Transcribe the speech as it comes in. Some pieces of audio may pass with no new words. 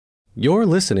You're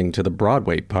listening to the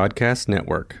Broadway Podcast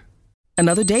Network.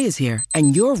 Another day is here,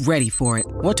 and you're ready for it.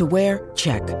 What to wear?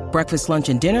 Check. Breakfast, lunch,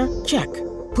 and dinner? Check.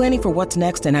 Planning for what's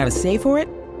next and how to save for it?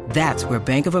 That's where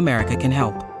Bank of America can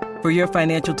help. For your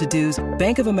financial to-dos,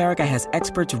 Bank of America has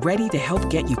experts ready to help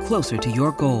get you closer to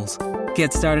your goals.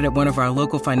 Get started at one of our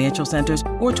local financial centers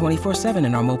or 24/7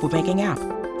 in our mobile banking app.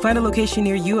 Find a location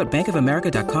near you at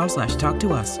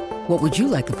bankofamerica.com/talktous. What would you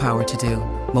like the power to do?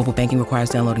 Mobile banking requires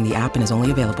downloading the app and is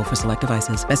only available for select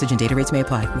devices. Message and data rates may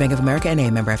apply. Bank of America N.A.,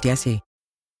 member FDIC.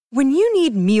 When you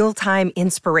need mealtime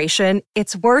inspiration,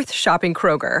 it's worth shopping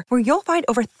Kroger, where you'll find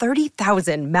over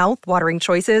 30,000 mouth-watering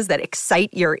choices that excite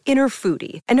your inner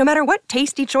foodie. And no matter what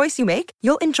tasty choice you make,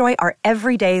 you'll enjoy our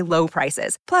everyday low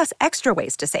prices, plus extra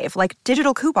ways to save, like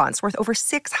digital coupons worth over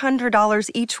 $600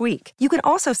 each week. You can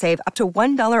also save up to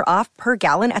 $1 off per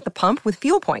gallon at the pump with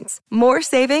fuel points. More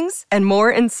savings and more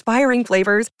inspiring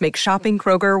flavors make shopping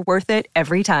Kroger worth it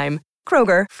every time.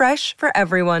 Kroger, fresh for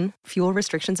everyone. Fuel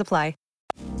restrictions apply.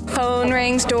 Phone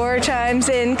rings, door chimes,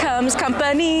 in comes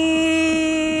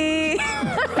company.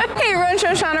 Hey, everyone,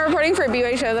 Shoshana reporting for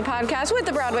BOA Show, the podcast with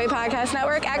the Broadway Podcast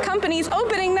Network at Company's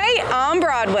opening night on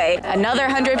Broadway. Another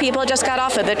 100 people just got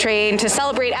off of the train to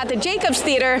celebrate at the Jacobs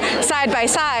Theater side by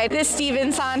side. This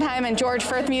Stephen Sondheim and George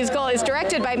Firth musical is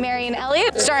directed by Marion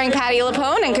Elliott, starring Patti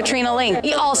LuPone and Katrina Link.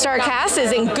 The all-star cast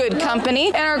is in good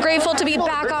company and are grateful to be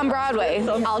back on Broadway.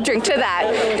 I'll drink to that.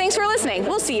 Thanks for listening.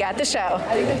 We'll see you at the show.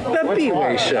 The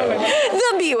B-Way Show.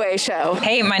 The B-Way Show.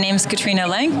 Hey, my name's Katrina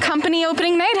Link. Company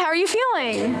opening night. How are you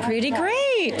feeling? Pretty great.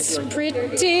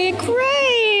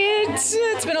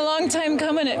 It's been a long time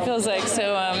coming, it feels like.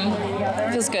 So,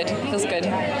 feels good.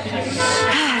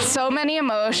 So many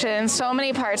emotions, so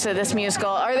many parts of this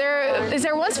musical. Is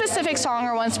there one specific song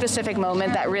or one specific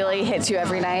moment that really hits you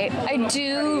every night? I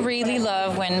do really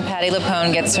love when Patti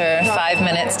LuPone gets her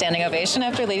 5-minute standing ovation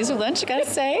after Ladies with Lunch, I gotta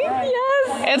say.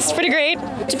 Yes. It's pretty great.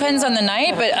 Depends on the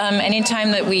night, but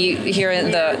anytime that we hear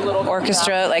the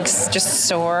orchestra just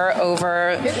soar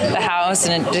over the house,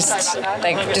 and it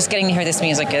just getting to hear this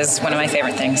music is one of my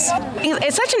favorite things.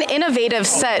 It's such an innovative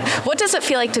set. What does it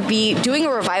feel like to be doing a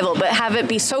revival, but have it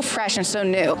be so fresh and so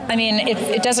new? I mean,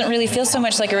 it doesn't really feel so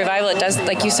much like a revival. It does,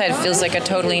 like you said, it feels like a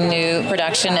totally new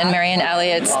production. And Marion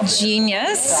Elliott's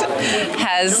genius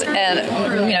has,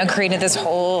 created this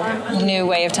whole new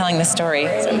way of telling the story.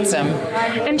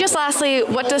 And just lastly,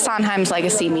 what does Sondheim's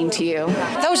legacy mean to you?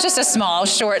 That was just a small,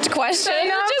 short question.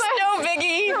 Just no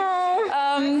biggie.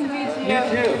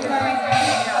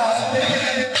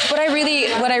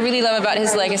 What I really love about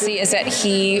his legacy is that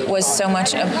he was so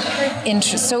much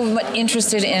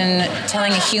interested in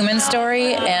telling a human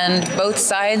story and both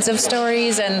sides of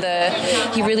stories, and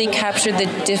he really captured the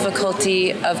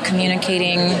difficulty of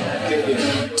communicating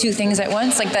two things at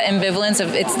once, like the ambivalence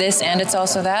of it's this and it's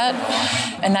also that,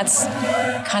 and that's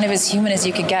kind of as human as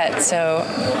you could get. So,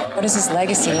 what does his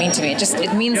legacy mean to me?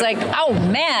 It means oh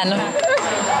man.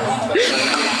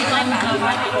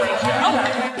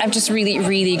 I'm just really,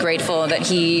 really grateful that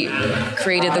he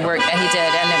created the work that he did,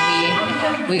 and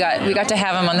that we got to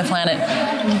have him on the planet.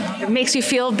 It makes you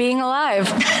feel being alive.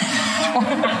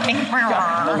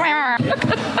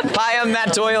 Hi, I'm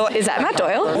Matt Doyle. Is that Matt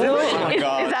Doyle? Oh my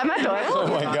God. Is that Matt Doyle? Oh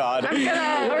my God.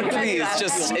 Please,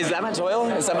 is that Matt Doyle?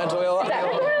 Is that Matt Doyle?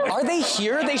 Are they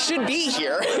here? They should be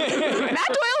here. Matt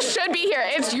Doyle should be here.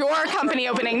 It's your company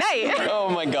opening night. Oh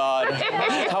my God.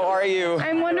 How are you?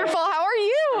 I'm wonderful. How are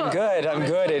you? I'm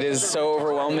good. It is so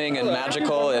overwhelming and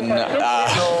magical and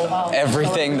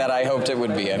everything that I hoped it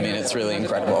would be. I mean, it's really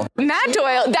incredible. Matt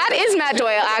Doyle. That is Matt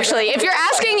Doyle, actually. If you're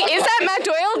asking, is that Matt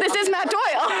Doyle? This is Matt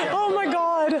Doyle. Oh my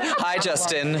God. Hi,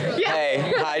 Justin. Yeah.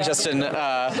 Hey. Hi, Justin.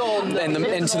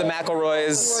 Into the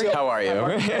McElroys. How are you?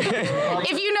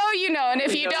 If you know, you know. And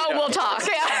if you don't, we'll talk.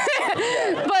 Yeah.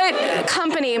 But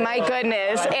company, my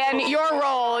goodness. And your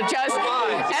role just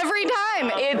every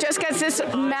time, it just gets this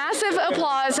massive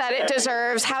applause that it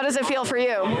deserves. How does it feel for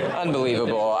you?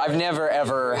 Unbelievable. I've never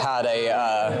ever had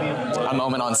a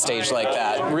moment on stage like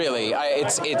that. Really,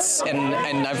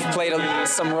 and I've played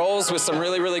some roles with some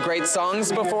really, really great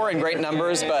songs before and great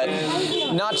numbers, but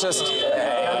not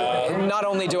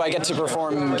only do I get to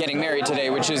perform Getting Married today,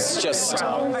 which is just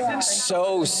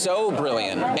so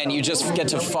brilliant, and you just get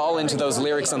to fall into those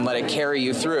lyrics and let it carry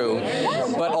you through,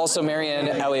 but also Marion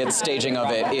Elliott's staging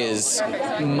of it is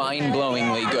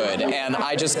mind-blowingly good, and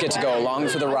I just get to go along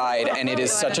for the ride, and it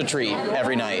is such a treat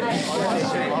every night.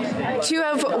 To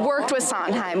have worked with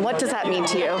Sondheim, what does that mean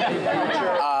to you?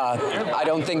 I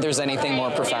don't think there's anything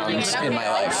more profound in my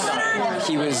life.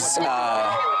 He was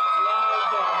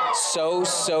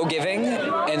so giving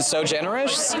and so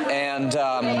generous, and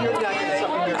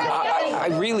I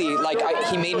really,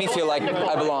 he made me feel like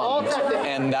I belonged,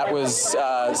 and that was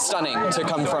stunning to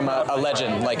come from a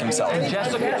legend like himself.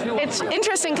 It's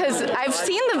interesting because I've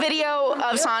seen the video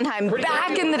of Sondheim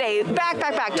back in the day, back,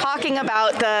 talking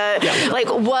about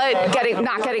what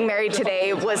not getting married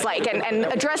today was like, and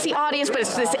address the audience, but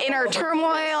it's this inner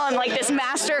turmoil and like this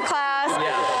master class.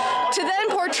 To then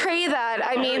portray that,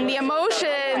 I mean, the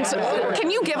emotions. Can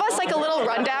you give us like a little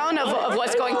rundown of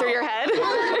what's going through your head?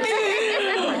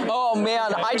 Oh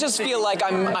man, I just feel like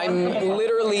I'm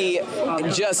literally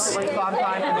just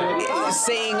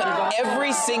saying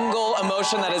every single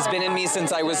emotion that has been in me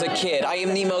since I was a kid. I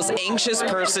am the most anxious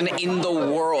person in the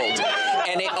world,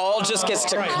 and it all just gets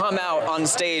to come out on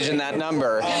stage in that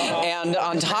number. And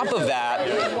on top of that,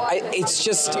 it's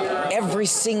just every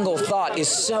single thought is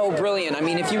so brilliant. I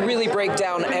mean, if you really break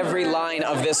down every line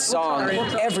of this song,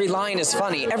 every line is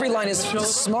funny, every line is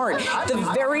smart. The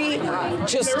very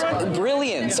just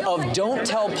brilliance of "Don't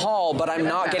tell Paul, but I'm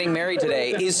not getting married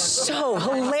today" is so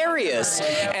hilarious,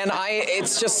 and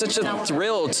it's just such a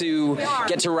thrill to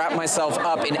get to wrap myself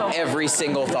up in every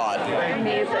single thought.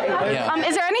 Amazing. Yeah.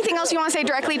 Is there anything else you want to say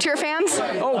directly to your fans?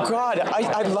 Oh God,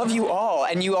 I love you all,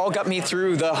 and you all got me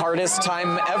through the hardest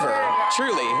time ever.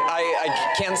 Truly,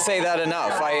 I can't say that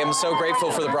enough. I am so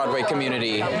grateful for the Broadway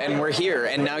community, and we're here,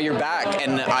 and now you're back,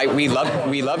 and we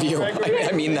love you.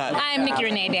 I mean that. I'm Nikki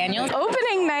Renee Daniels.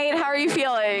 Opening night, how are you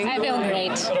feeling? I feel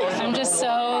great. I'm just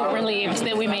so relieved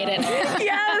that we made it.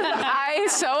 Yes, I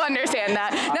so understand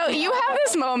that. Now, you have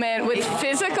this moment with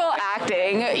physical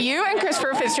acting. You and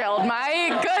Christopher Fitzgerald, my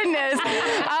goodness.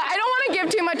 I don't want to give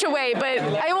too much away, but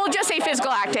I will just say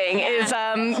physical acting is,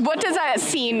 what does that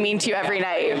scene mean to you every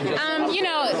night?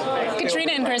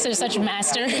 Katrina and Chris are such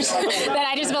masters that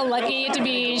I just feel lucky to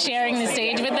be sharing the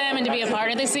stage with them and to be a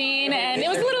part of the scene. And it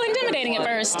was a little intimidating at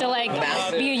first to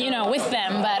be, with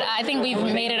them, but I think we've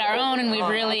made it our own, and we've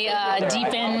really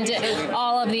deepened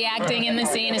all of the acting in the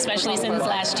scene, especially since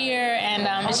last year, and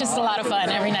it's just a lot of fun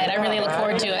every night. I really look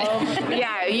forward to it.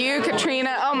 Yeah, you,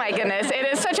 Katrina, oh my goodness,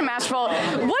 it is such a masterful.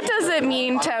 What does it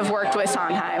mean to have worked with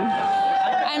Sondheim?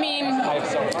 I mean,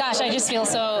 gosh, I just feel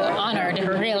so honored,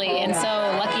 really, and so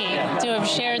lucky to have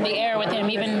shared the air with him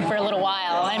even for a little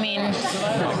while. I mean,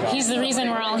 he's the reason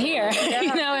we're all here,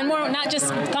 and more not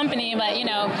just company, but,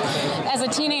 as a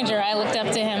teenager, I looked up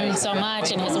to him so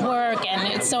much and his work, and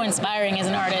it's so inspiring as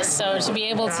an artist. So to be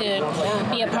able to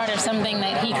be a part of something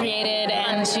that he created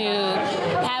and to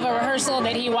have a rehearsal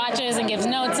that he watches and gives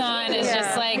notes on is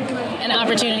just like an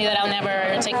opportunity that I'll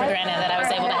never take for granted that I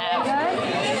was able to have.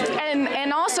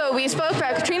 And also, we spoke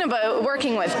about Katrina, but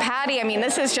working with Patty, I mean,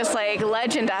 this is just like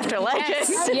legend after legend.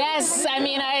 Yes. I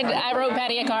mean, I wrote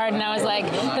Patty a card, and I was like,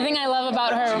 the thing I love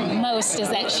about her most is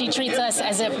that she treats us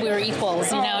as if we were equals.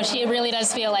 She really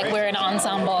does feel like we're an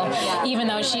ensemble, even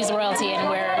though she's royalty and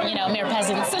we're, mere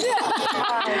peasants.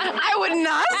 I would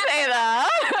not say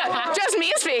that. Just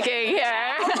me speaking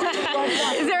here.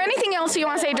 Is there anything else you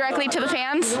want to say directly to the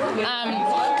fans?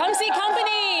 Come see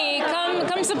Company.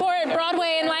 Come support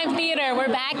Broadway and live theater. We're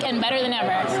back and better than ever.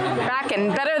 Back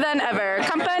and better than ever.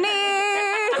 Company.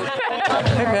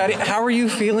 Hey, Patty, how are you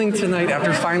feeling tonight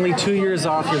after finally 2 years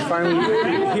off? You're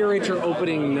finally here at your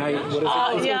opening night. What's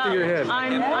going through your head? I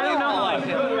don't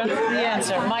know. That's the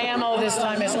answer. My MO this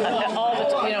time is all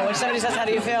the when somebody says, "How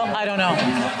do you feel?" I don't know.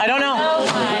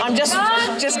 I'm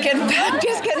just getting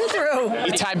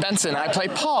through. Ty Benson. I play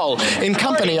Paul in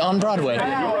Company on Broadway.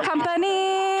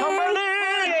 Company.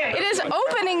 It is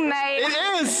opening night.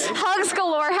 It is. Hugs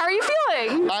galore. How are you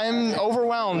feeling? I'm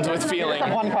overwhelmed with feeling.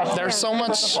 There's so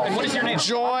much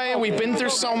joy. We've been through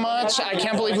so much. I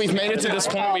can't believe we've made it to this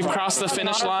point. We've crossed the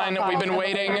finish line. We've been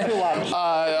waiting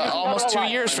almost 2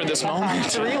 years for this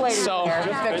moment. So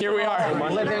here we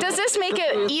are. Does this make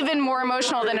it even more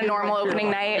emotional than a normal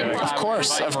opening night? Of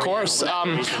course.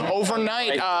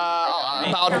 Overnight,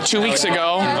 about 2 weeks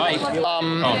ago,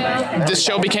 this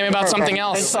show became about something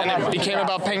else, and it became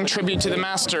about paying tribute to the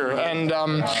master and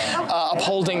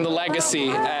upholding the legacy.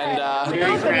 And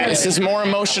this is more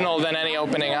emotional than any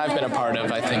opening I've been a part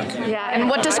of, I think. Yeah, and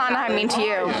what does Sondheim mean to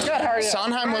you?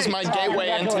 Sondheim was my gateway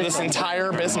into this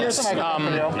entire business.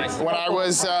 When I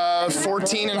was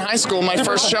 14 in high school, my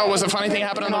first show was A Funny Thing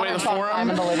Happened on the Way to the Forum,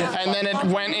 and then it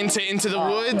went into the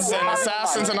Woods and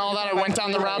Assassins and all that. I went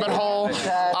down the rabbit hole.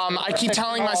 I keep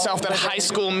telling myself that high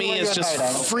school me is just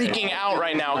freaking out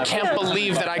right now. Can't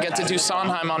believe that I get to do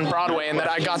Sondheim on Broadway and that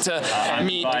I got to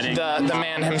meet the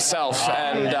man himself.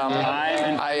 And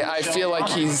I feel like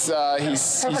he's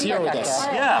here with us.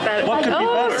 Yeah. What could be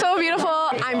better? So beautiful.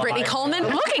 I'm Brittany Coleman,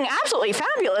 looking absolutely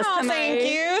fabulous tonight.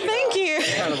 Thank you.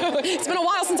 It's been a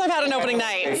while since I've had an opening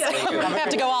night. So I have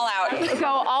to go all out. Go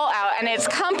all out. and it's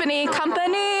Company.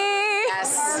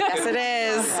 Yes, it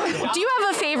is. Do you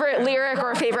have a favorite lyric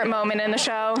or a favorite moment in the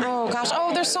show? Oh gosh,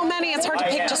 there's so many. It's hard to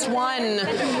pick just one.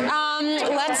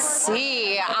 Let's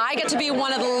see. I get to be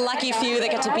one of the lucky few that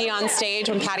get to be on stage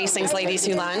when Patty sings Ladies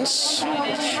Who Lunch.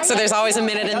 So there's always a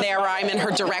minute in there where I'm in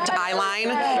her direct eye line,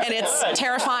 and it's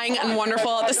terrifying and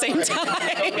wonderful at the same time.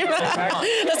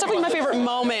 That's definitely my favorite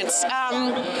moment.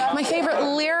 My favorite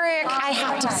lyric, I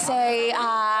have to say,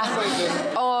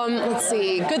 let's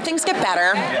see. Good things get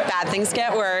better, bad things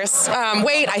get worse.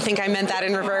 Wait, I think I meant that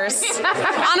in reverse.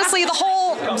 Honestly, the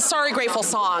whole Sorry Grateful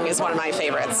song is one of my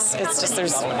favorites. It's just,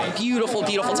 there's beautiful,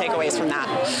 beautiful takeaways from that.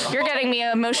 You're getting me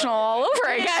emotional all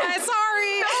over again. Yeah,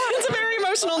 sorry. It's a very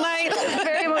emotional night.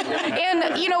 Very emotional.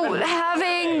 And, you know,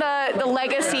 having the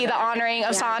legacy, the honoring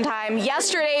of Sondheim.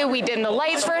 Yesterday, we did the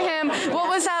lights for him. What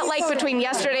was that like between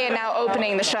yesterday and now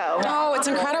opening the show? Oh, it's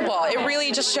incredible. It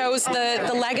really just shows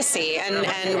the legacy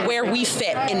and where we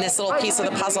fit in this little piece of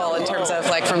the puzzle in terms of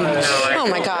like from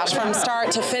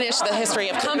start to finish, the history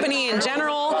of Company in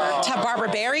general, to have Barbara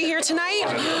Barry here tonight.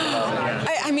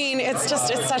 I mean, it's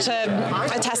such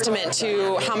a testament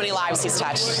to how many lives he's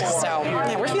touched. So,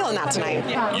 yeah, we're feeling that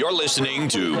tonight. You're listening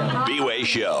to B-Way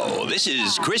Show. This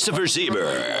is Christopher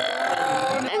Sieber.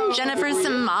 And Jennifer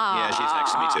Samar. Yeah, she's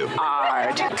next to me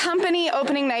too. Company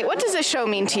opening night. What does this show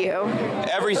mean to you?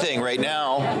 Everything right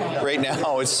now,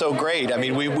 it's so great. I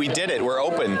mean, we did it. We're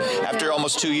open. After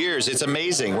almost 2 years, it's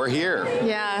amazing. We're here.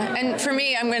 Yeah, and for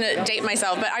me, I'm going to date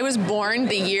myself, but I was born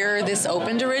the year this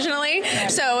opened originally,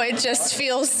 so it just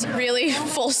feels really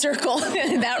full circle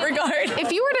in that regard.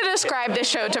 If you were to describe this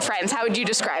show to friends, how would you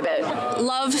describe it?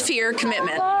 Love, fear,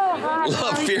 commitment.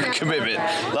 Love, fear, commitment.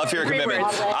 Love, fear, commitment.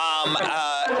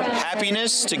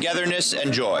 Happiness, togetherness,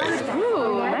 and joy.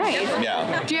 Ooh, nice.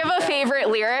 Yeah. Do you have a favorite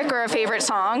lyric or a favorite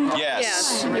song?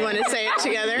 Yes. Yeah. You want to say it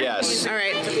together? Yes. All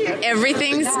right.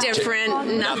 Everything's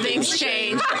different. Nothing's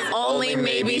changed. Only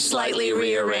maybe slightly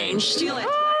rearranged.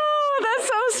 That's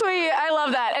so sweet. I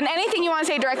love that. And anything you want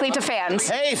to say directly to fans?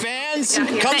 Hey, fans,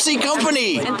 come see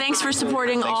Company. And thanks for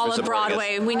supporting all of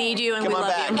Broadway. We need you and we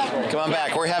love you. Come on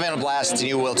back. We're having a blast, and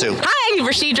you will too. Hi,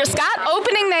 Rashidra Scott.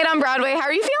 Opening night on Broadway. How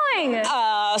are you feeling?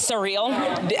 Surreal.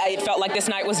 It felt like this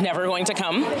night was never going to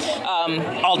come.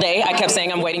 All day, I kept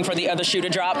saying I'm waiting for the other shoe to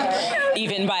drop.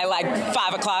 Even by like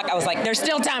 5 o'clock, I was like, there's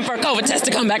still time for a COVID test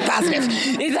to come back positive.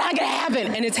 It's not gonna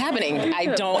happen, and it's happening.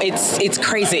 It's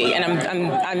crazy, and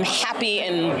I'm happy,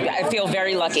 and I feel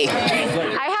very lucky. I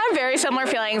had very similar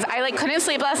feelings. I couldn't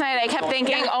sleep last night. I kept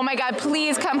thinking, oh my God,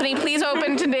 please Company, please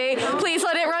open today. Please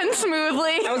let it run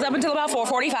smoothly. I was up until about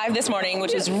 4:45 this morning,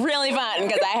 which is really fun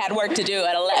because I had work to do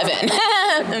at 11.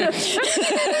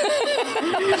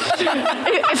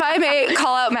 If I may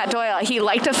call out Matt Doyle, he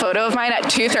liked a photo of mine at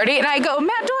 2:30, and I go,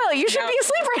 Matt Doyle, you should be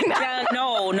asleep right now. Yeah,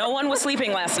 no one was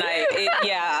sleeping last night.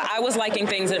 I was liking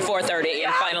things at 4:30,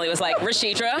 and finally was like,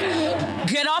 Rashidra,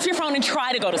 get off your phone and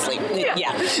try to go to sleep.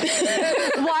 Yeah. Why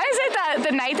is it that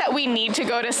the night that we need to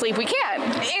go to sleep, we can't?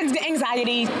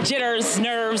 Anxiety, jitters,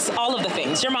 nerves, all of the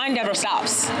things. Your mind never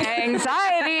stops.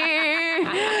 Anxiety.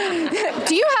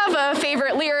 Do you have a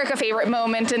favorite lyric, a favorite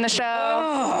moment in the show?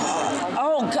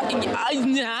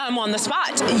 I'm on the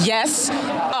spot. Yes.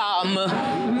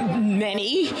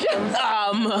 Many.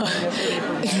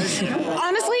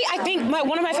 Honestly, I think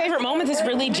one of my favorite moments is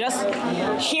really just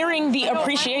hearing the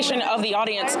appreciation of the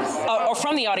audience, or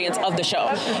from the audience of the show.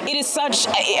 It is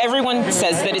everyone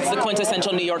says that it's the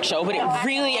quintessential New York show, but it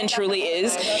really and truly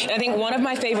is. And I think one of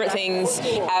my favorite things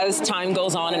as time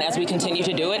goes on and as we continue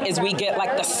to do it is we get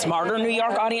the smarter New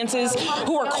York audiences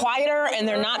who are quieter and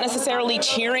they're not necessarily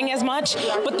cheering as much,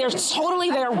 but they're totally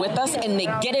there with us and they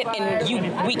get it, and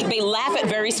they laugh at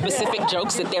very specific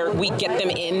jokes that we get them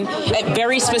in at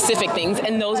very specific things,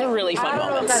 and those are really fun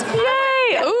moments.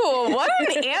 Yay! Ooh, what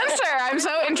an answer! I'm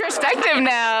so introspective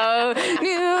now.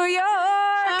 New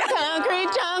York, concrete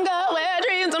jungle where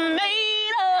dreams are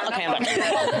made of. Okay, I'm done.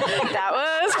 That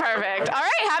was perfect. All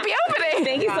right, happy opening.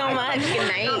 Thank you so much. Good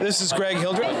night. This is Greg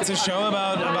Hildreth. It's a show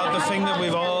about the thing that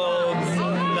we've all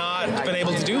not been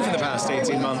able to do for the past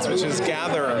 18 months, which is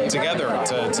gather together,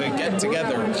 to get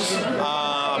together.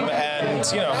 And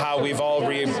how we've all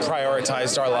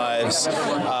reprioritized our lives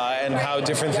and how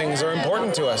different things are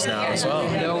important to us now as well.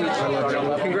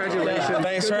 Congratulations.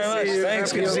 Thanks very much.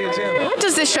 Thanks. Good to see you too. What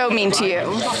does this show mean to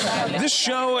you? This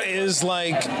show is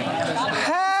like...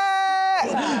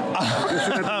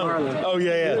 Oh,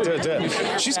 yeah. Do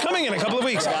it. She's coming in a couple of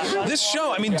weeks. This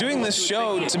show, doing this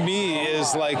show to me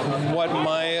is like what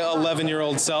my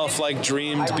 11-year-old self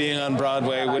dreamed being on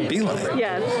Broadway would be like.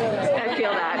 Yes, I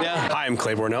feel that. Yeah. Hi, I'm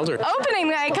Claiborne Elder. Opening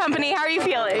night, Company. How are you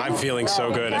feeling? I'm feeling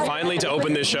so good. Finally, to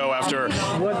open this show after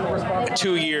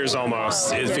 2 years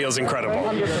almost, it feels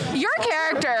incredible. Your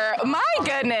character, my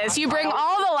goodness, you bring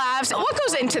all the laughs. What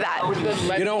goes into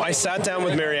that? You know, I sat down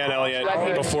with Marianne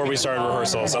Elliott before we started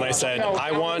rehearsals, and I said,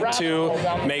 I want to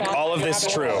make all of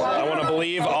this true. I want to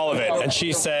believe all of it. And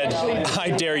she said,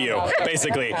 I dare you,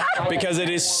 basically, because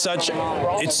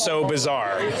it's so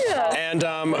bizarre.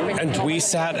 And we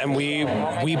sat and we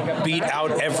beat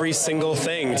out every single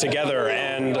thing together,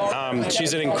 and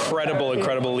she's an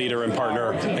incredible leader and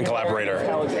partner and collaborator.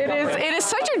 It is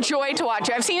such a joy to watch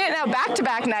you. I've seen it now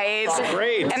back-to-back nights.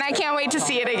 Great. And I can't wait to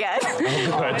see it again.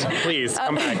 Oh, good. Please,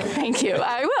 come back. Thank you.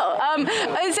 I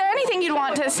will. Is there anything you'd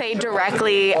want to say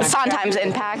directly, Sondheim's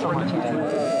impact?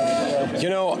 You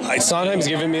know, Sondheim's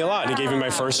given me a lot. He gave me my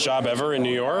first job ever in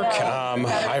New York.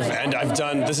 I've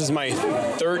done, this is my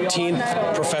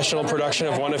 13th professional production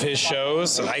of one of his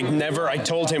shows. I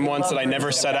told him once that I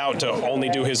never set out to only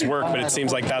do his work, but it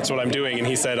seems like that's what I'm doing. And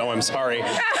he said, oh, I'm sorry.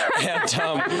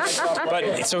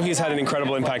 But so he's had an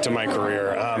incredible impact on my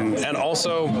career. And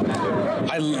also,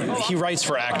 he writes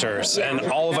for actors, and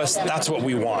all of us, that's what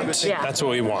we want. Yeah. That's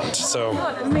what we want. So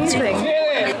amazing.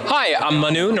 Hi, I'm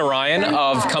Manu Narayan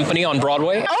of Company on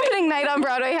Broadway. Opening night on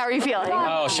Broadway, how are you feeling?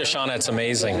 Oh, Shoshana, it's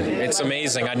amazing. It's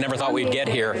amazing. I never thought we'd get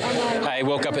here. I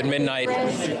woke up at midnight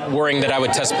worrying that I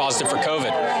would test positive for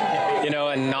COVID,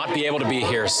 and not be able to be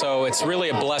here. So it's really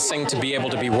a blessing to be able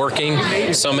to be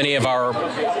working. So many of our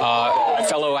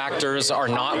fellow actors are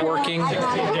not working.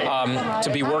 To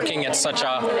be working at such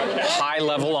a high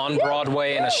level on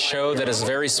Broadway in a show that is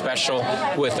very special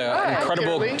with an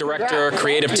incredible director,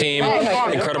 creative team,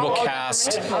 incredible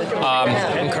cast,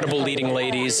 incredible leading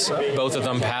ladies, both of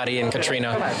them, Patty and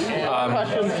Katrina.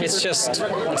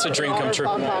 It's a dream come true.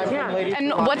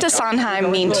 And what does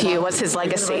Sondheim mean to you? What's his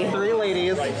legacy?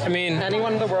 I mean,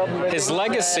 his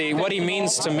legacy, what he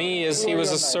means to me is he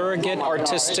was a surrogate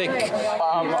artistic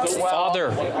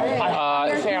father.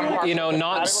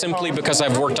 Not simply because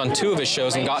I've worked on 2 of his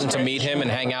shows and gotten to meet him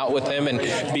and hang out with him and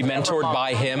be mentored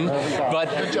by him, but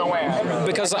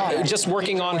because just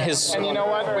working on his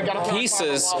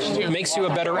pieces makes you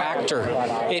a better actor.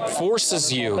 It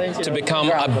forces you to become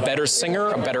a better singer,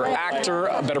 a better actor,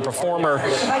 a better performer.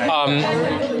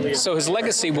 So his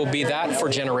legacy will be that for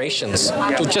generations,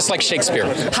 just like Shakespeare.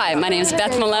 Hi, my name is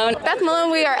Beth Malone. Beth Malone,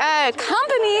 we are at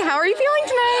Company. How are you feeling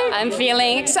tonight? I'm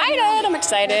feeling excited. I'm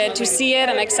excited to see it.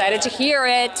 I'm excited to hear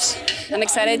it. I'm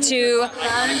excited to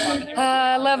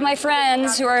love my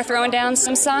friends who are throwing down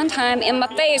some Sondheim in my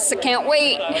face. I can't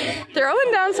wait.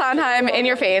 Throwing down Sondheim in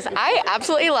your face. I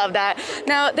absolutely love that.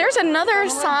 Now, there's another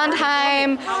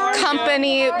Sondheim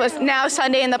Company with now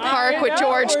Sunday in the Park with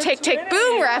George Tick Tick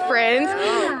Boom reference.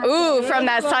 Ooh, from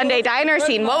that Sunday diner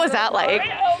scene. What was that like?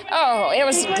 Oh, it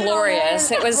was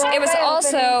glorious. It was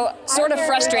also sort of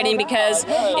frustrating because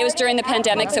it was during the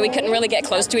pandemic, so we couldn't really get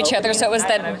close to each other. So it was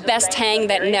the best hang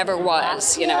that never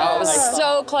was. It was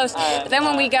so close. But then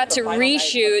when we got to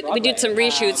reshoot, we did some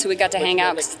reshoots, so we got to hang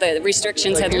out because the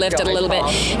restrictions had lifted a little bit.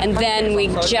 And then we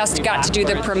just got to do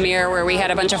the premiere where we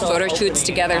had a bunch of photo shoots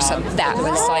together. So that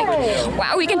was like,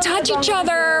 wow, we can touch each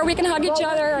other, we can hug each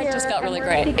other. It just felt really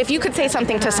great. If you could say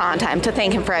something to Sondheim to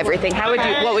thank him for everything,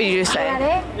 what would you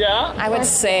say? Yeah. I would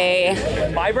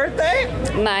say my birthday?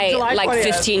 My July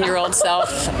 15-year-old self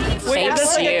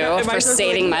thanks you for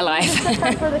saving my life.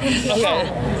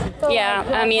 Okay. Yeah,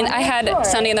 I mean, I had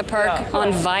Sunday in the Park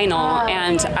on vinyl,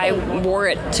 and I wore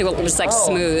it till it was like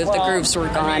smooth. The grooves were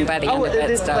gone by the end of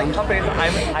it. So,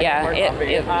 yeah,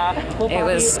 it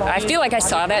was. I feel like I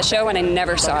saw that show and I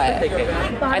never saw it.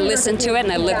 I listened to it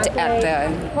and I looked at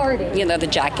the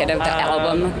jacket of the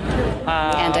album,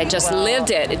 and I just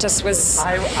lived it. It just was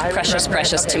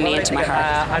precious to me and to my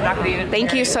heart.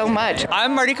 Thank you so much.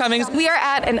 I'm Marty Cummings. We are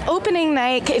at an opening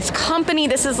night. It's Company.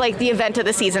 This is like the event of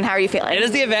the season. How are you feeling? It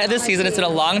is the event of the season. It's been a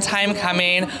long time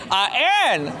coming.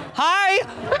 Aaron, hi.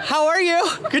 How are you?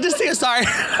 Good to see you. Sorry.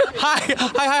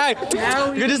 Hi.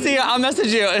 Good to see you. I'll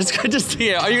message you. It's good to see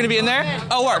you. Are you going to be in there?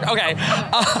 Oh, work. Okay.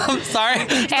 Sorry.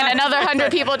 And another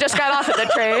 100 people just got off of the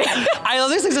train. I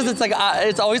love these things.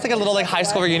 It's always like a little like high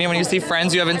school reunion when you see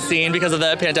friends you haven't seen because of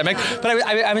the pandemic. But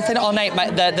I've been saying it all night.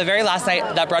 The very last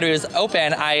night that Broadway was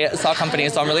open, I saw Company,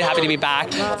 so I'm really happy to be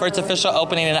back for its official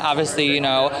opening. And obviously,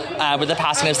 with the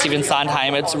passing of Stephen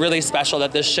Sondheim, it's really special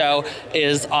that this show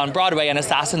is on Broadway and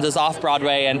Assassins is off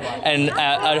Broadway, and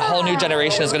a whole new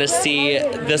generation is going to see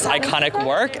this iconic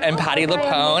work. And Patti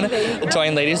LuPone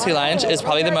joining Ladies Who Lunch is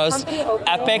probably the most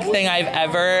epic thing I've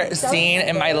ever seen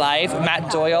in my life.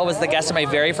 Matt Doyle was the guest of my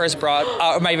very first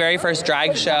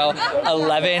drag show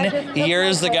 11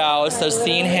 years ago. So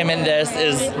seeing him in this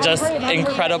is just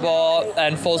incredible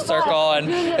and full circle, and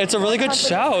it's a really good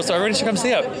show. So everybody should come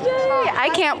see it. I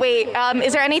can't wait.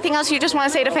 Is there anything else you just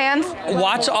want to say to fans?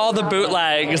 Watch all the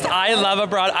bootlegs. I love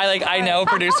I know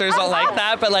producers don't like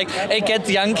that, but like it gets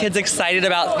young kids excited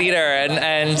about theater,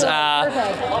 and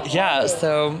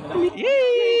so yay!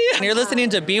 You're listening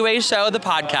to B-Way Show, the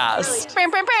podcast.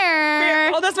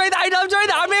 Oh, that's right. I love doing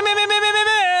that.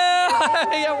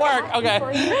 Yeah, work. Okay. All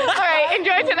right,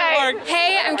 enjoy tonight.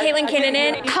 Hey, I'm Caitlin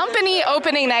Kinnunen. Company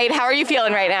opening night. How are you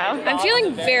feeling right now? I'm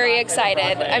feeling very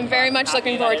excited. I'm very much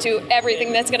looking forward to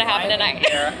everything that's going to happen tonight.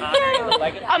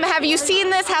 Have you seen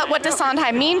this? What does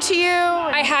Sondheim mean to you?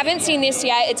 I haven't seen this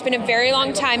yet. It's been a very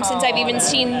long time since I've even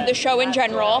seen the show in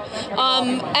general.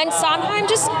 And Sondheim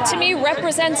just, to me,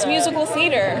 represents musical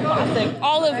theater.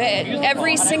 All of it.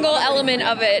 Every single element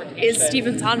of it is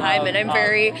Stephen Sondheim, and I'm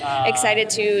very excited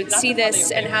to see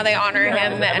this and how they honor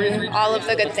him and all of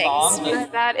the good things.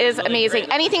 That is amazing.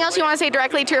 Anything else you want to say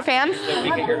directly to your fans?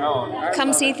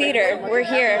 Come see theater. We're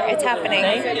here. It's happening.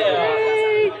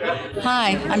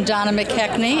 Hi, I'm Donna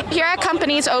McKechnie. Here at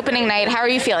Company's opening night, how are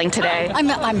you feeling today?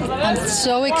 I'm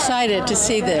so excited to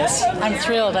see this. I'm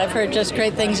thrilled. I've heard just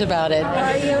great things about it,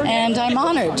 and I'm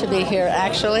honored to be here.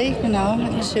 Actually,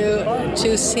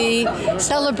 to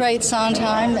celebrate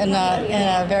Sondheim in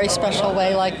a very special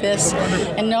way like this,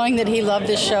 and knowing that he loved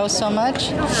this show so much,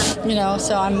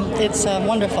 so it's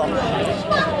wonderful.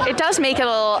 It does make it a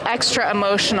little extra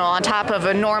emotional on top of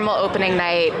a normal opening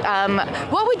night.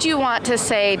 What would you want to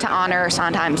say to honor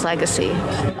Sondheim's legacy?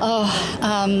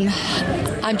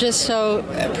 I'm just so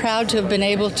proud to have been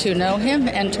able to know him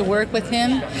and to work with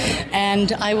him,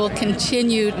 and I will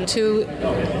continue to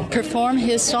perform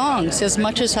his songs as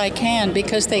much as I can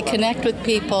because they connect with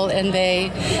people and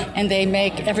they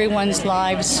make everyone's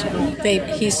lives.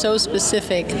 He's so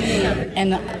specific,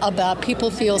 and about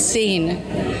people feel seen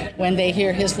when they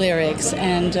hear his lyrics,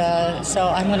 and so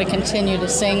I'm going to continue to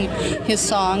sing his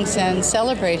songs and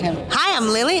celebrate him. Hi, I'm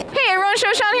Lily. Hey, everyone,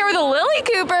 Shoshan here with the Lily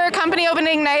Cooper Company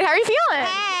opening night. How are you feeling?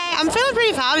 Hey, I'm feeling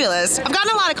pretty fabulous. I've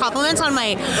gotten a lot of compliments on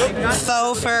my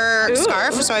faux fur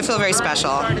scarf, so I feel very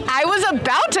special. I was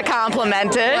about to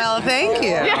compliment it. Well, thank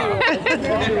you.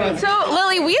 So,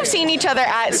 Lily, we've seen each other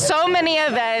at so many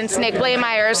events, Nick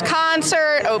Blameyer's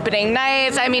concert, opening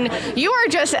nights. I mean, you are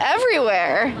just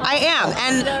everywhere. I am,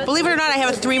 and believe it or not, I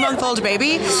have a 3-month-old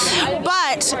baby,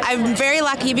 but I'm very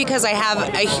lucky because I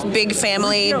have a big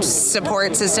family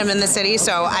support system in the city,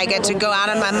 so I get to go out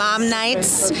on my mom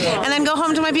nights and then go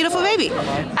home to my beautiful baby.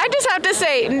 I just have to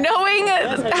say, knowing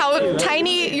how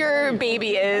tiny your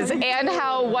baby is and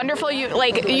how wonderful you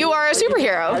are a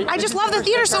superhero. I just love the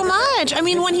theater so much. I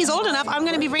mean, when he's old enough, I'm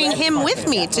going to be bringing him with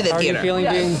me to the theater. How are you feeling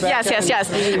being back?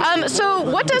 Yes. So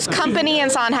what does Company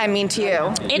and Sondheim mean to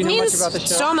you? It means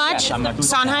so much.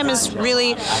 Sondheim is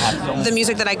really the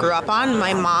music that I grew up on.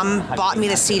 My mom bought me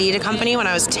the CD to Company when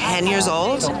I was 10 years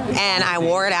old, and I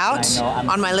wore it out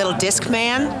on my little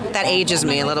Discman. That ages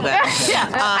me a little bit.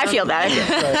 I feel that.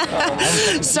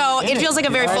 So it feels like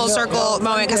a very full circle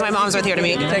moment because my mom's with me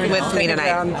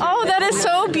tonight. Oh, that is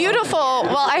so beautiful.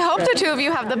 Well, I hope the two of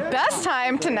you have the best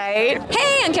time tonight.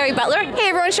 Hey, I'm Carrie Butler. Hey,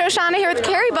 everyone. Shoshana here with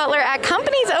Carrie Butler at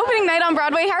Company's opening night on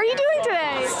Broadway. How are you doing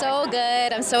today? So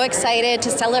good. I'm so excited to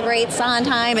celebrate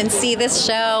Sondheim and see this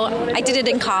show. I did it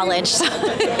in college.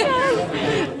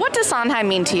 What does Sondheim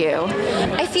mean to you?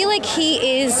 I feel like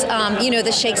he is,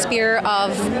 the Shakespeare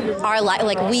of our life.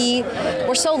 Like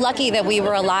we're so lucky that we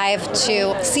were alive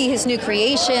to see his new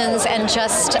creations and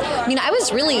I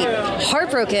was really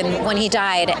heartbroken when he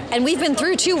died. And we've been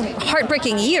through 2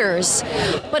 heartbreaking years.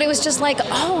 But it was just like,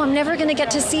 I'm never going to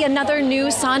get to see another new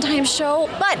Sondheim show.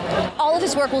 But all of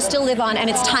his work will still live on, and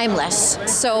it's timeless.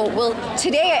 So,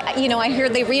 today, I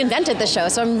heard they reinvented the show,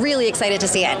 so I'm really excited to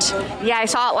see it. Yeah, I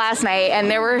saw it last night, and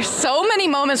there were so many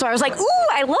moments where I was like, ooh,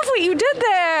 I love what you did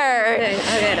there.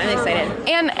 Good. I'm excited.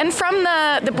 And from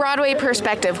the Broadway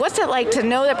perspective, what's it like to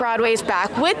know that Broadway's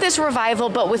back with this revival,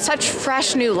 but with such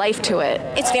fresh new life to it?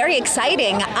 It's very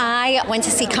exciting. I went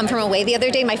to see Come From Away the other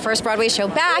day, my first Broadway show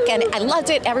back, and I loved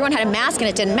it. Everyone had a mask, and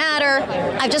it didn't matter.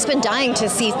 I've just been dying to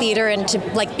see theater and to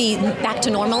be back to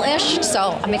normal-ish,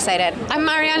 so I'm excited. I'm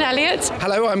Marianne Elliott.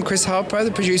 Hello, I'm Chris Harper,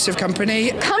 the producer of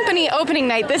Company. Company opening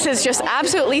night. This is just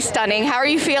absolutely stunning. How are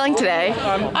you feeling today?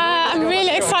 I'm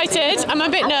really excited. I'm a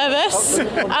bit nervous,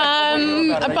 but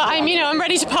I'm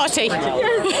ready to party.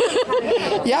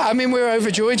 Yeah, I mean, we're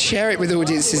overjoyed to share it with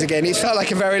audiences again. It felt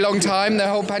like a very long time. The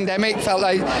whole pandemic felt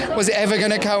like, was it ever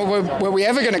going to come? Were we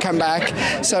ever going to come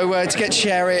back? So to get to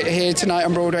share it here tonight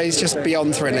on Broadway is just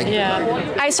beyond thrilling.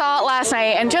 Yeah. I saw it last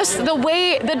night, and just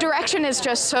the direction is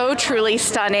just so truly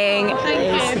stunning.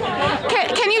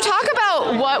 Can you talk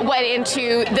about what went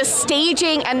into the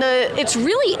staging and it's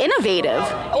really innovative?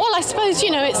 Well, I suppose,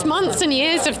 it's months and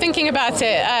years of thinking about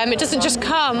it. It doesn't just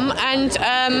come. And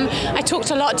I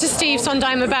talked a lot to Steve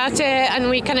Sondheim about it, and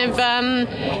we kind of,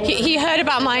 he heard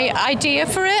about my idea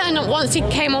for it, and once he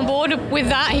came on board with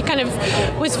that, he kind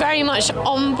of was very much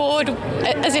on board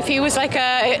as if it was like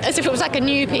a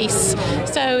new piece.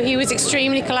 So he was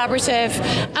extremely collaborative,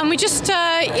 and we just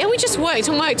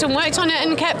worked on it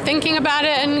and kept thinking about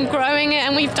it and growing it,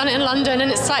 and we've done it in London,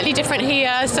 and it's slightly different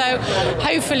here. So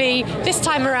hopefully this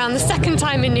time around, the second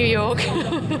time in New York,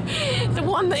 the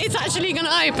one that it's actually going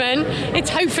to open, it's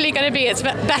hopefully going to be its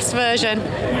best version.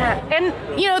 And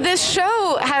this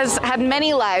show has had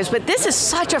many lives, but this is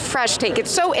such a fresh take.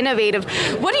 It's so innovative.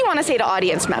 What do you want to say to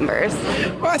audience members?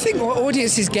 Well, I think what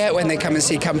audiences get when they come and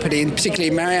see Company, and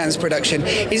particularly Marianne's production,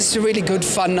 is it's a really good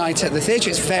fun night at the theatre.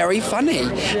 It's very funny.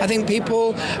 I think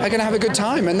people are going to have a good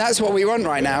time, and that's what we want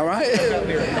right now, right?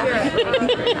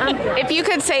 If you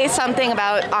could say something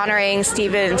about honoring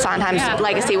Stephen Sondheim's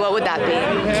legacy, what would that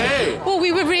be? Well,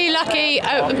 we were really lucky,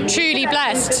 truly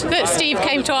blessed, that Steve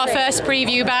came to our first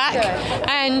preview back,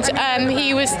 and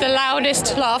he was the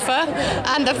loudest laugher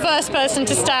and the first person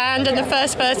to stand and the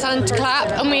first person to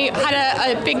clap, and we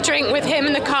had a big drink with him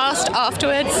and the cast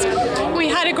afterwards. We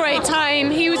had a great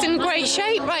time. He was in great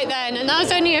shape right then, and that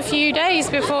was only a few days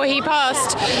before he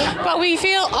passed. But we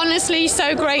feel honestly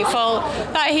so grateful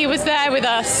that he was there with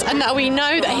us and that we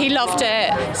know that he loved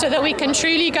it, so that we can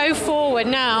truly go forward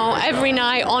now every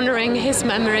night honouring his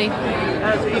memory.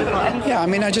 Yeah, I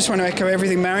mean, I just want to echo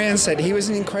everything Marianne said. He was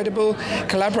an incredible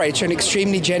collaborator and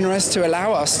extremely generous to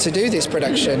allow us to do this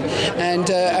production. And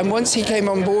once he came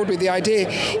on board with the idea,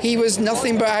 he was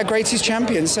nothing but our greatest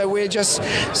champion. So we're just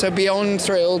so beyond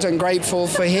thrilled and grateful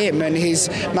for him and his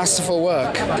masterful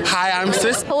work. Hi, I'm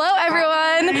Sis. Hello,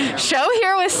 everyone. Show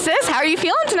here with Sis. How are you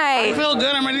feeling tonight? I feel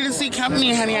good. I'm ready to see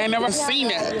Company, honey. I never seen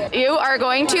it. You are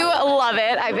going to love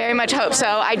it. I very much hope so.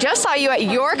 I just saw you at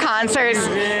your concert.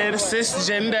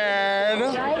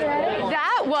 Cisgendered.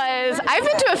 I've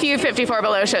been to a few 54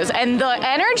 Below shows, and the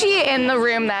energy in the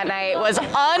room that night was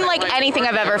unlike anything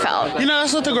I've ever felt.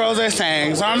 That's what the girls are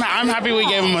saying, so I'm happy we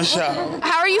gave them a show.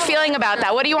 How are you feeling about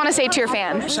that? What do you want to say to your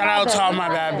fans? Shout out to all my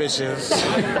bad bitches.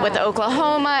 With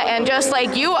Oklahoma, and just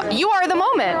like you are the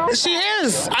moment. She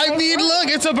is. I mean, look,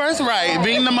 it's a birthright.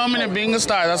 Being the moment and being a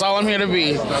star. That's all I'm here to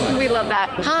be. We love that.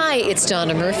 Hi, it's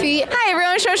Donna Murphy. Hi,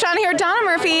 everyone. Shoshana here. Donna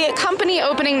Murphy, Company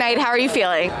opening night. How are you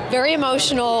feeling? Very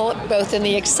emotional, both in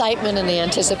the excitement and the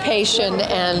anticipation,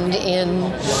 and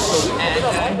in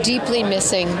deeply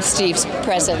missing Steve's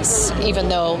presence, even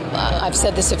though I've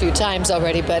said this a few times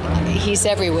already, but he's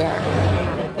everywhere.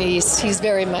 He's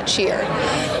very much here.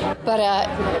 But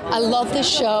I love the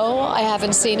show. I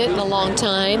haven't seen it in a long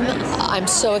time. I'm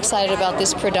so excited about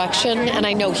this production, and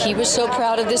I know he was so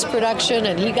proud of this production,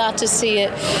 and he got to see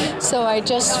it. So I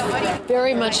just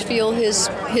very much feel his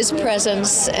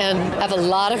presence, and have a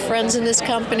lot of friends in this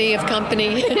company. And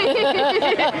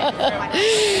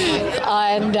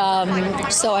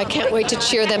so I can't wait to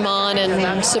cheer them on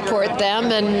and support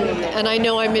them, and I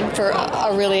know I'm in for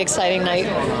a really exciting night.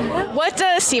 What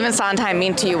does Stephen Sondheim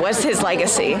mean to you? What's his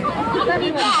legacy?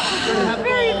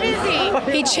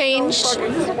 He changed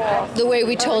the way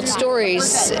we told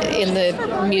stories in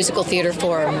the musical theater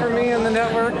form,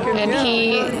 and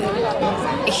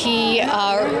he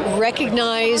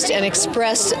recognized and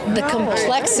expressed the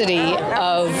complexity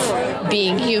of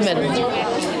being human.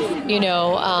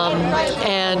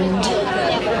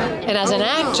 And as an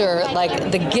actor,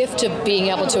 like the gift of being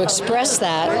able to express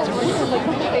that,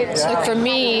 it's like for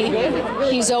me,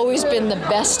 he's always been the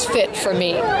best fit for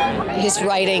me. His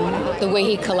writing, the way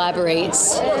he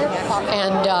collaborates,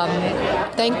 and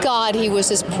thank God he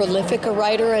was as prolific a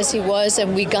writer as he was,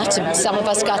 and some of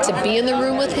us got to be in the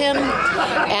room with him,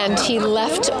 and he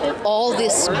left all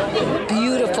this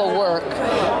beautiful work,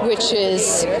 which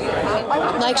is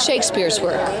like Shakespeare's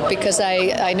work, because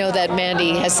I know that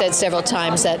Mandy has said several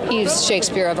times that he's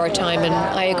Shakespeare of our time, and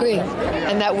I agree.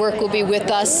 And that work will be with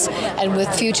us and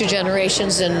with future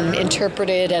generations, and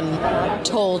interpreted and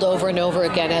told over and over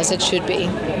again as it should be.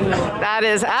 That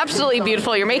is absolutely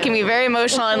beautiful. You're making me very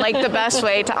emotional in like the best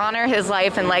way to honor his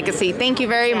life and legacy. Thank you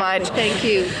very much. Thank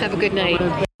you. Have a good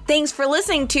night. Thanks for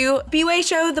listening to B-Way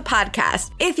Show, the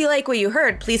podcast. If you like what you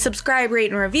heard, please subscribe, rate,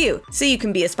 and review so you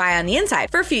can be a spy on the inside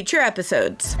for future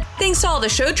episodes. Thanks to all the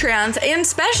Showtrons, and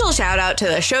special shout out to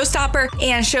the Showstopper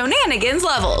and Shownanigans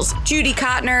levels. Judy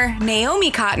Kottner, Naomi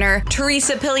Kottner,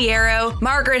 Teresa Piliero,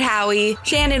 Margaret Howie,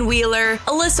 Shannon Wheeler,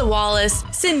 Alyssa Wallace,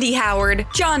 Cindy Howard,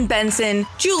 John Benson,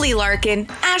 Julie Larkin,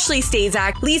 Ashley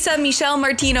Stazak, Lisa Michelle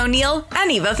Martine O'Neill,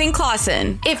 and Eva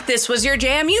Fink-Clausen. If this was your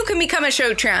jam, you can become a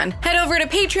Showtron. Head over to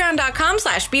patreon.com/BWayShow.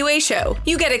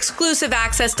 You get exclusive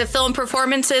access to film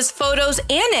performances, photos,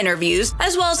 and interviews,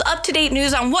 as well as up-to-date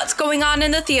news on what's going on in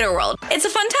the theater world. It's a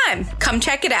fun time. Come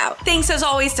check it out. Thanks as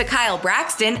always to Kyle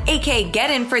Braxton, aka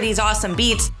Geddon, for these awesome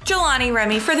beats, Jelani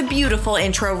Remy for the beautiful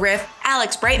intro riff,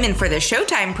 Alex Brightman for the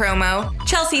Showtime promo,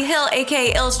 Chelsea Hill,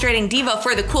 aka Illustrating Diva,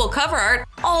 for the cool cover art,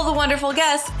 all the wonderful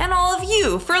guests, and all of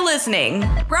you for listening.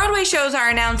 Broadway shows are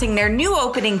announcing their new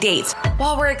opening dates.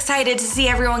 While we're excited to see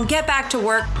everyone get back to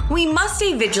work, we must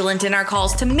stay vigilant in our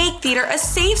calls to make theater a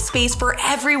safe space for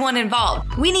everyone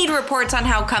involved. We need reports on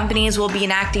how companies will be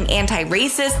enacting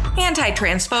anti-racist,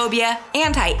 anti-transphobia,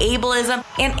 anti-ableism,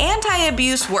 and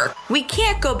anti-abuse work. We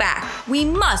can't go back. We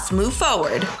must move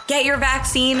forward. Get your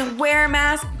vaccine, wear a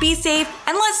mask, be safe,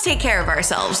 and let's take care of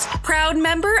ourselves. Proud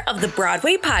member of the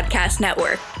Broadway Podcast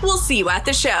Network. We'll see you at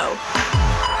the show.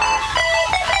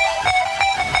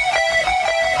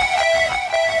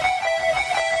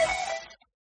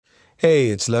 Hey,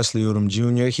 it's Leslie Odom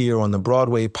Jr. here on the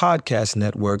Broadway Podcast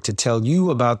Network to tell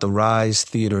you about the Rise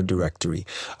Theater Directory,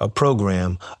 a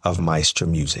program of Maestra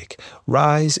Music.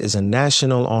 Rise is a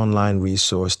national online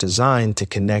resource designed to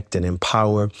connect and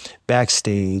empower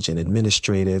backstage and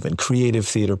administrative and creative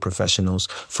theater professionals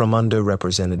from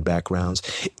underrepresented backgrounds.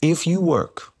 If you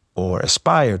work or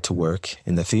aspire to work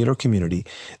in the theater community,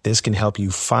 this can help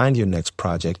you find your next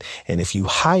project. And if you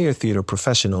hire theater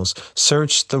professionals,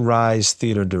 search the Rise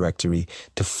Theater Directory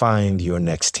to find your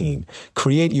next team.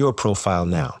 Create your profile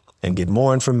now and get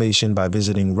more information by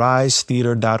visiting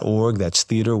risetheater.org. That's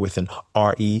theater with an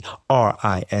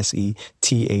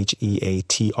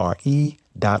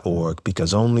RERISETHEATRE.org,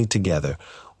 because only together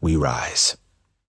we rise.